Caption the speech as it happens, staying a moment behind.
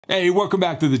Hey, welcome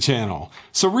back to the channel.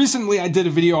 So recently I did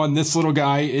a video on this little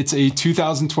guy. It's a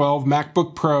 2012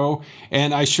 MacBook Pro,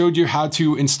 and I showed you how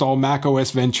to install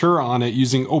macOS Ventura on it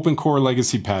using OpenCore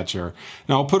Legacy Patcher.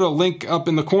 Now I'll put a link up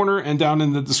in the corner and down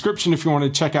in the description if you want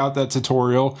to check out that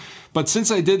tutorial. But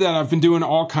since I did that, I've been doing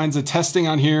all kinds of testing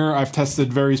on here. I've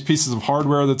tested various pieces of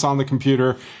hardware that's on the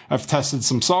computer. I've tested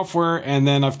some software, and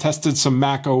then I've tested some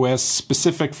macOS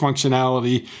specific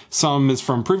functionality. Some is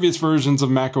from previous versions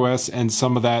of macOS, and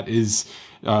some of that is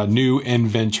new in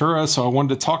Ventura. So I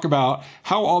wanted to talk about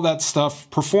how all that stuff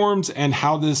performs and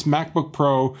how this MacBook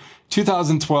Pro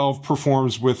 2012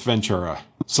 performs with Ventura.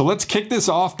 So let's kick this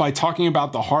off by talking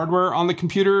about the hardware on the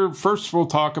computer. First, we'll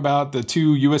talk about the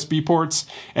two USB ports,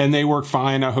 and they work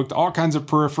fine. I hooked all kinds of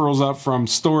peripherals up, from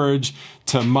storage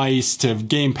to mice to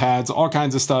game pads, all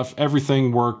kinds of stuff.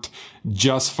 Everything worked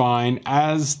just fine,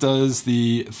 as does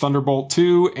the Thunderbolt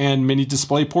 2 and mini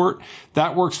display port.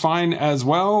 That works fine as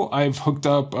well. I've hooked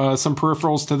up some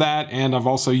peripherals to that, and I've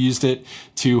also used it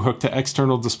to hook to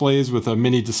external displays with a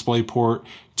mini display port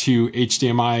to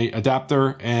HDMI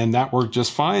adapter, and that worked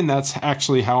just fine. That's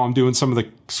actually how I'm doing some of the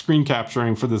screen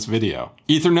capturing for this video.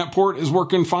 Ethernet port is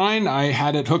working fine. I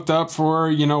had it hooked up for,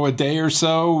 a day or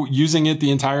so, using it the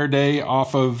entire day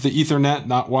off of the Ethernet,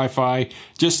 not Wi-Fi,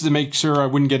 just to make sure I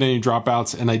wouldn't get any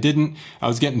dropouts, and I didn't. I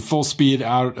was getting full speed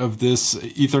out of this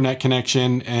Ethernet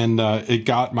connection, and it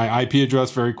got my IP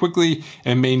address very quickly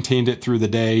and maintained it through the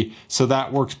day. So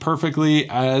that works perfectly,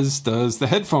 as does the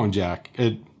headphone jack.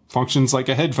 It functions like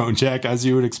a headphone jack, as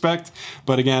you would expect.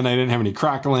 But again, I didn't have any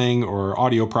crackling or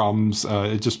audio problems.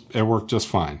 It worked just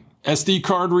fine. SD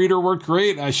card reader worked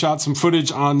great. I shot some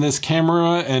footage on this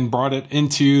camera and brought it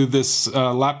into this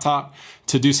laptop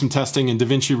to do some testing in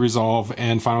DaVinci Resolve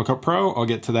and Final Cut Pro. I'll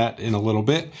get to that in a little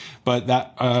bit, but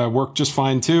that worked just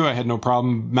fine too. I had no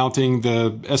problem mounting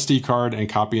the SD card and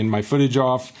copying my footage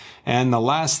off. And the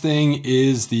last thing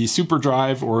is the Super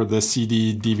Drive, or the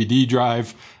CD DVD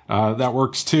drive. That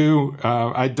works too.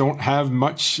 I don't have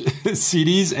much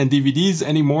CDs and DVDs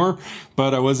anymore,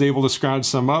 but I was able to scrounge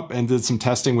some up and did some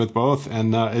testing with both,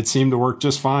 and it seemed to work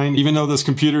just fine. Even though this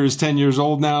computer is 10 years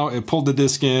old now, it pulled the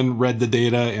disk in, read the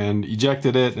data, and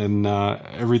ejected it, and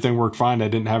everything worked fine. I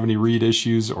didn't have any read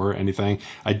issues or anything.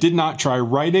 I did not try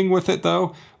writing with it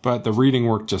though, but the reading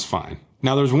worked just fine.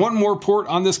 Now there's one more port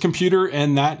on this computer,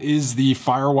 and that is the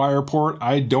FireWire port.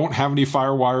 I don't have any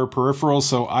FireWire peripherals,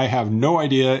 so I have no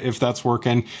idea if that's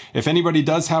working. If anybody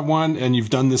does have one and you've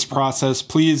done this process,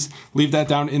 please leave that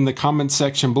down in the comments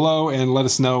section below and let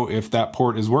us know if that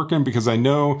port is working, because I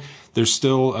know there's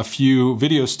still a few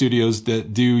video studios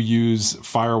that do use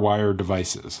FireWire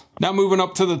devices. Now moving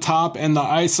up to the top, and the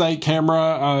iSight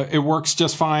camera, it works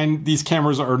just fine. These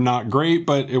cameras are not great,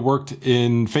 but it worked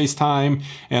in FaceTime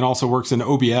and also works in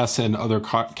OBS and other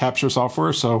capture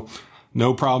software, so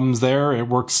no problems there. It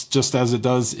works just as it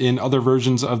does in other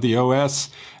versions of the OS,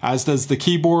 as does the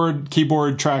keyboard,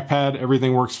 trackpad,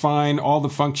 everything works fine. All the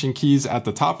function keys at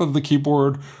the top of the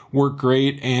keyboard work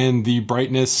great, and the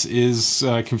brightness is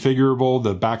configurable.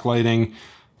 The backlighting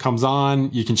comes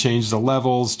on. You can change the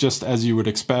levels just as you would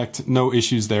expect. No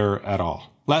issues there at all.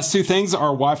 Last two things are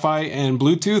Wi-Fi and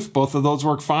Bluetooth. Both of those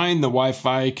work fine. The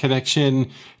Wi-Fi connection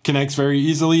connects very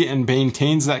easily and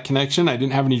maintains that connection. I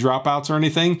didn't have any dropouts or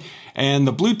anything. And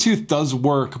the Bluetooth does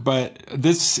work, but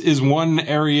this is one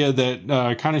area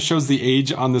that kind of shows the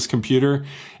age on this computer.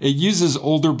 It uses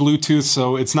older Bluetooth,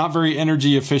 so it's not very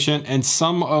energy efficient, and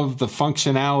some of the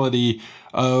functionality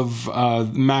of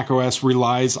macOS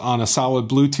relies on a solid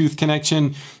Bluetooth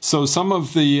connection. So some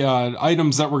of the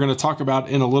items that we're going to talk about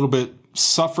in a little bit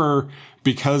suffer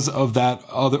because of that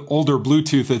older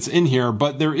Bluetooth that's in here,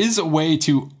 but there is a way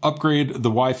to upgrade the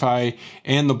Wi-Fi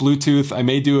and the Bluetooth. I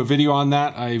may do a video on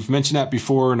that. I've mentioned that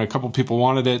before and a couple people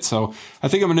wanted it, so I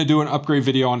think I'm going to do an upgrade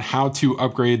video on how to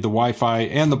upgrade the Wi-Fi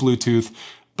and the Bluetooth.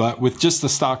 But with just the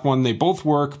stock one, they both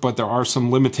work, but there are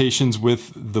some limitations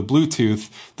with the Bluetooth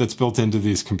that's built into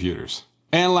these computers.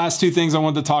 And last two things I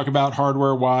wanted to talk about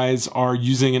hardware-wise are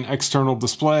using an external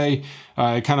display.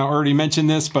 I kind of already mentioned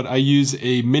this, but I use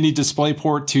a mini display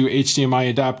port to HDMI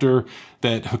adapter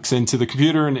that hooks into the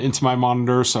computer and into my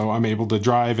monitor, so I'm able to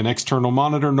drive an external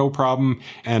monitor, no problem,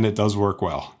 and it does work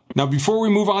well. Now, before we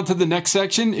move on to the next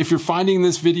section, if you're finding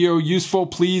this video useful,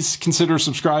 please consider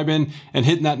subscribing and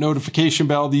hitting that notification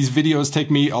bell. These videos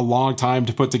take me a long time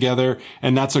to put together,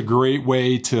 and that's a great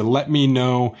way to let me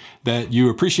know that you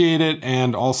appreciate it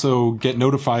and also get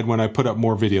notified when I put up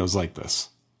more videos like this.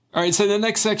 All right, so the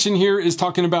next section here is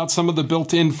talking about some of the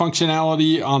built-in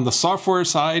functionality on the software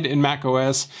side in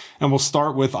macOS, and we'll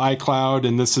start with iCloud,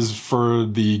 and this is for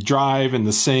the drive and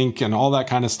the sync and all that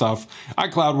kind of stuff.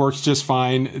 iCloud works just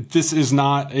fine. This is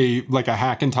not like a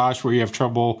Hackintosh where you have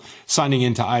trouble signing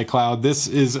into iCloud. This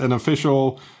is an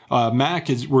official Mac.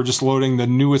 We're just loading the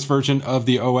newest version of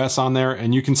the OS on there,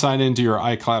 and you can sign into your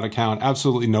iCloud account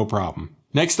absolutely no problem.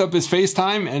 Next up is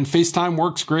FaceTime, and FaceTime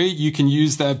works great. You can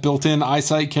use that built-in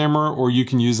iSight camera, or you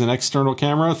can use an external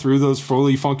camera through those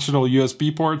fully functional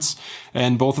USB ports,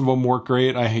 and both of them work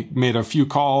great. I made a few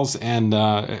calls, and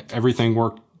everything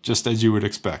worked just as you would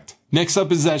expect. Next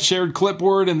up is that shared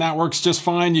clipboard, and that works just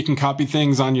fine. You can copy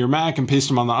things on your Mac and paste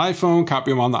them on the iPhone,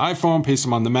 copy them on the iPhone, paste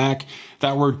them on the Mac.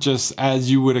 That worked just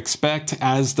as you would expect,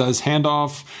 as does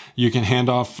handoff. You can hand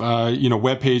off,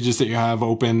 web pages that you have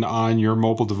open on your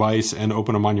mobile device and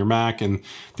open them on your Mac, and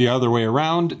the other way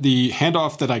around. The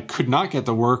handoff that I could not get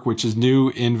to work, which is new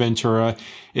in Ventura,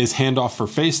 is handoff for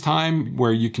FaceTime,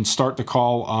 where you can start the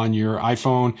call on your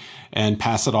iPhone and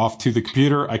pass it off to the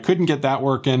computer. I couldn't get that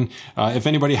working. If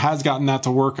anybody has gotten that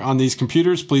to work on these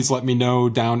computers, please let me know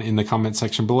down in the comment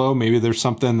section below. Maybe there's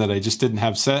something that I just didn't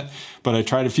have set, but I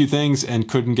tried a few things and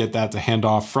couldn't get that to hand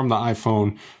off from the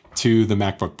iPhone to the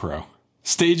MacBook Pro.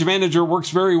 Stage Manager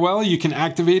works very well. You can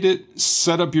activate it,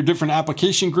 set up your different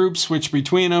application groups, switch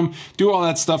between them, do all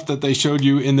that stuff that they showed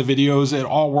you in the videos. It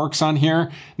all works on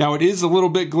here. Now, it is a little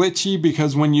bit glitchy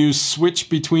because when you switch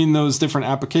between those different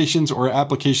applications or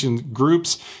application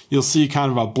groups, you'll see kind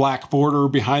of a black border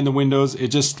behind the windows. It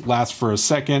just lasts for a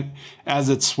second as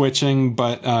it's switching,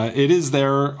 but it is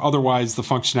there. Otherwise, the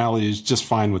functionality is just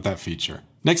fine with that feature.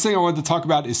 Next thing I wanted to talk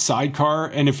about is Sidecar,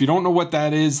 and if you don't know what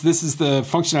that is, this is the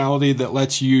functionality that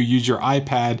lets you use your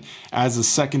iPad as a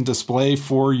second display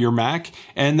for your Mac,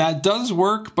 and that does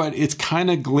work, but it's kind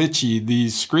of glitchy. The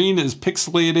screen is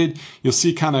pixelated. You'll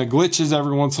see kind of glitches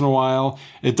every once in a while.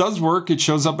 It does work. It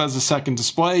shows up as a second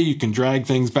display. You can drag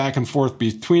things back and forth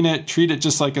between it, treat it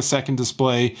just like a second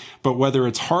display, but whether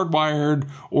it's hardwired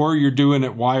or you're doing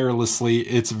it wirelessly,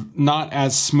 it's not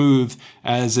as smooth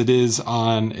as it is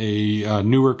on a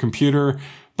newer computer.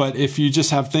 But if you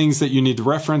just have things that you need to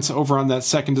reference over on that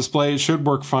second display, it should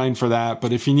work fine for that.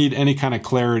 But if you need any kind of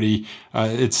clarity,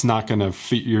 it's not going to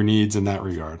fit your needs in that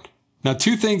regard. Now,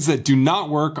 two things that do not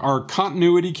work are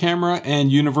continuity camera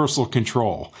and universal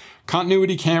control.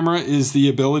 Continuity camera is the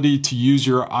ability to use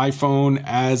your iPhone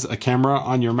as a camera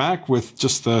on your Mac with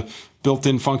just the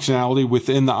built-in functionality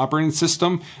within the operating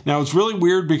system. Now, it's really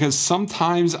weird because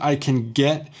sometimes I can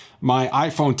get my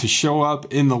iPhone to show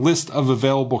up in the list of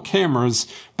available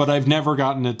cameras, but I've never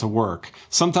gotten it to work.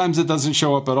 Sometimes it doesn't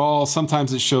show up at all.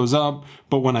 Sometimes it shows up,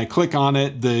 but when I click on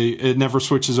it, it never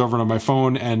switches over to my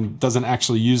phone and doesn't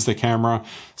actually use the camera.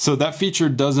 So that feature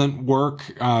doesn't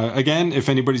work. Again, if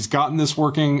anybody's gotten this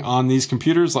working on these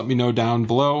computers, let me know down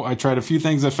below. I tried a few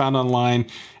things I found online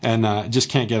and just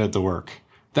can't get it to work.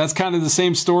 That's kind of the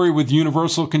same story with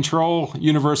universal control.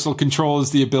 Universal control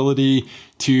is the ability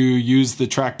to use the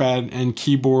trackpad and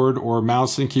keyboard or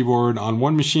mouse and keyboard on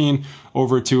one machine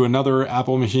over to another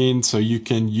Apple machine. So you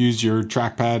can use your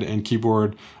trackpad and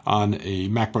keyboard on a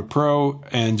MacBook Pro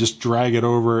and just drag it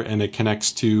over and it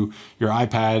connects to your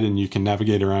iPad and you can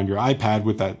navigate around your iPad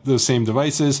with those same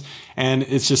devices. And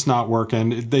it's just not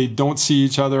working. They don't see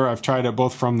each other. I've tried it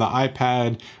both from the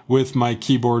iPad with my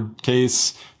keyboard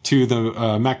case to the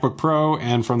MacBook Pro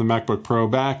and from the MacBook Pro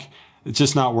back. It's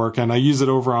just not working. I use it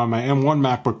over on my M1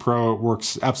 MacBook Pro. It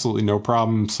works absolutely no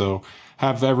problem. So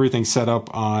have everything set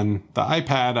up on the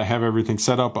iPad. I have everything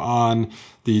set up on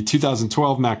the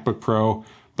 2012 MacBook Pro,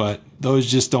 but those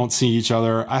just don't see each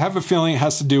other. I have a feeling it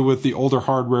has to do with the older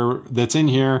hardware that's in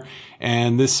here,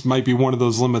 and this might be one of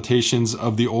those limitations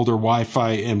of the older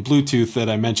Wi-Fi and Bluetooth that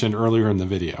I mentioned earlier in the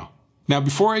video. Now,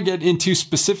 before I get into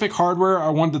specific hardware, I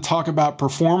wanted to talk about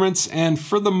performance, and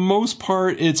for the most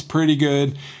part, it's pretty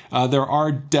good. There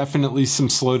are definitely some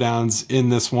slowdowns in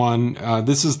this one.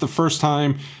 This is the first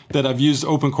time that I've used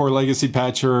OpenCore Legacy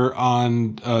Patcher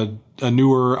on a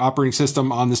newer operating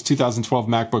system on this 2012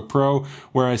 MacBook Pro,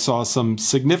 where I saw some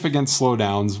significant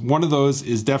slowdowns. One of those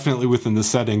is definitely within the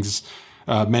settings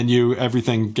menu.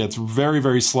 Everything gets very,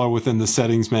 very slow within the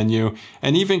settings menu,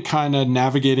 and even kind of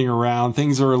navigating around,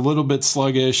 things are a little bit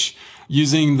sluggish.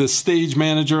 Using the Stage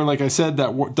Manager, like I said,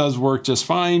 that does work just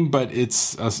fine, but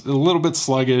it's a little bit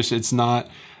sluggish. It's not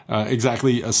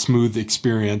exactly a smooth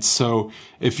experience. So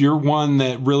if you're one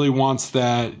that really wants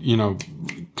that,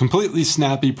 completely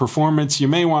snappy performance, you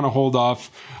may want to hold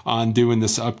off on doing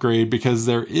this upgrade because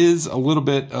there is a little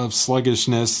bit of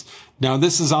sluggishness. Now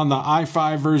this is on the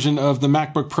i5 version of the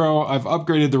MacBook Pro. I've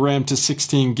upgraded the RAM to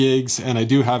 16 gigs and I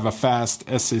do have a fast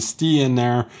SSD in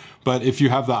there. But if you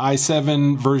have the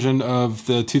i7 version of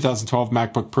the 2012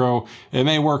 MacBook Pro, it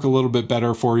may work a little bit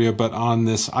better for you. But on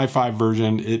this i5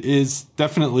 version, it is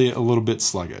definitely a little bit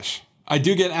sluggish. I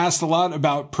do get asked a lot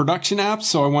about production apps,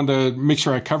 so I wanted to make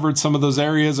sure I covered some of those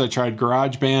areas. I tried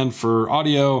GarageBand for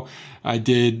audio. I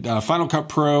did Final Cut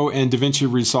Pro and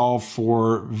DaVinci Resolve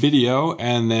for video,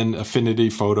 and then Affinity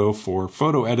Photo for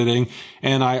photo editing.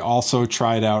 And I also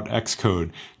tried out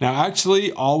XCode. Now,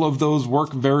 actually, all of those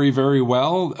work very, very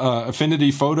well. Affinity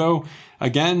Photo,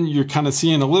 again, you're kind of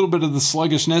seeing a little bit of the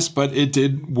sluggishness, but it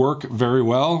did work very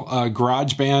well.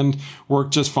 GarageBand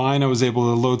worked just fine. I was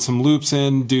able to load some loops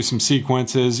in, do some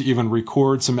sequences, even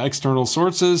record some external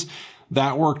sources.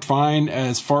 That worked fine.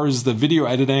 As far as the video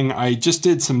editing, I just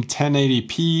did some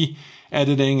 1080p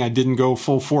editing. I didn't go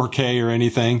full 4K or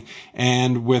anything.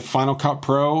 And with Final Cut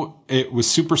Pro, it was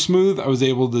super smooth. I was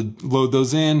able to load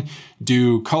those in,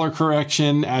 do color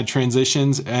correction, add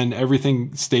transitions, and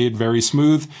everything stayed very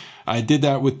smooth. I did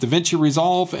that with DaVinci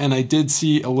Resolve, and I did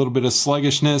see a little bit of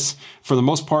sluggishness. For the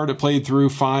most part, it played through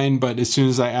fine, but as soon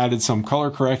as I added some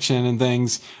color correction and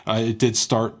things, it did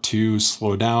start to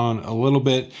slow down a little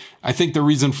bit. I think the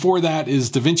reason for that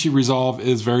is DaVinci Resolve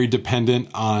is very dependent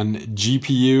on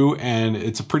GPU, and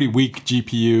it's a pretty weak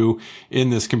GPU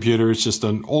in this computer. It's just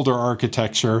an older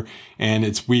architecture, and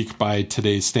it's weak by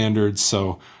today's standards.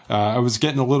 So I was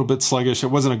getting a little bit sluggish. It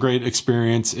wasn't a great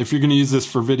experience. If you're going to use this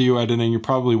for video editing, you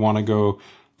probably want to go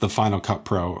the Final Cut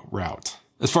Pro route.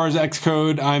 As far as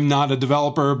XCode, I'm not a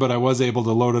developer, but I was able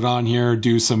to load it on here,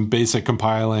 do some basic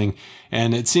compiling,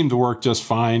 and it seemed to work just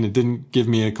fine. It didn't give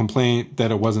me a complaint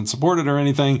that it wasn't supported or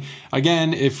anything.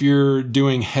 Again, if you're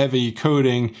doing heavy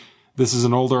coding, this is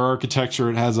an older architecture.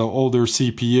 It has an older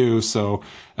CPU, so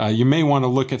you may want to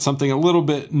look at something a little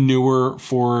bit newer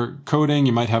for coding.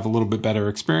 You might have a little bit better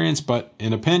experience, but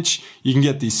in a pinch, you can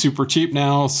get these super cheap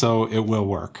now, so it will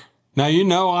work. Now, you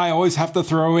know, I always have to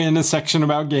throw in a section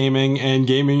about gaming, and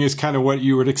gaming is kind of what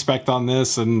you would expect on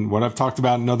this and what I've talked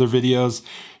about in other videos.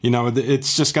 You know,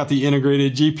 it's just got the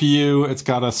integrated GPU. It's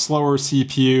got a slower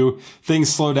CPU.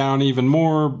 Things slow down even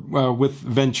more with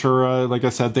Ventura. Like I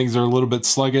said, things are a little bit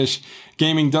sluggish.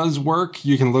 Gaming does work.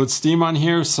 You can load Steam on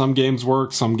here. Some games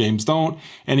work, some games don't.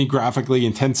 Any graphically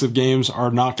intensive games are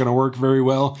not going to work very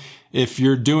well. If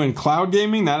you're doing cloud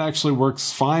gaming, that actually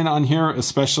works fine on here,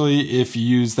 especially if you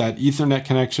use that Ethernet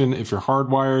connection. If you're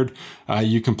hardwired,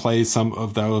 you can play some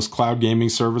of those cloud gaming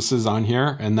services on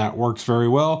here, and that works very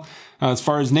well. As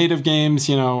far as native games,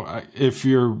 you know, if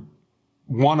you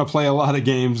want to play a lot of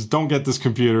games, don't get this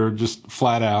computer, just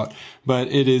flat out, but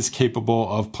it is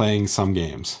capable of playing some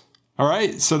games. All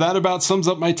right, so that about sums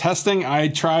up my testing. I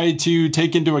try to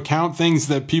take into account things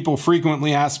that people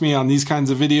frequently ask me on these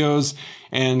kinds of videos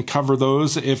and cover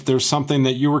those. If there's something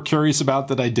that you were curious about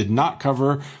that I did not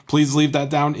cover, please leave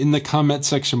that down in the comment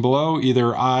section below.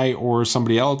 Either I or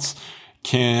somebody else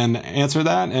can answer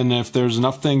that. And if there's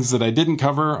enough things that I didn't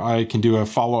cover, I can do a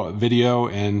follow-up video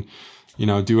and, you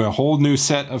know, do a whole new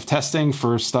set of testing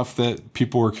for stuff that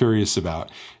people were curious about.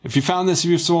 If you found this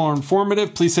useful or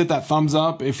informative, please hit that thumbs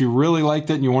up. If you really liked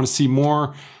it and you want to see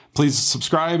more, please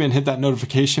subscribe and hit that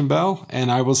notification bell, and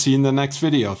I will see you in the next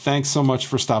video. Thanks so much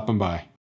for stopping by.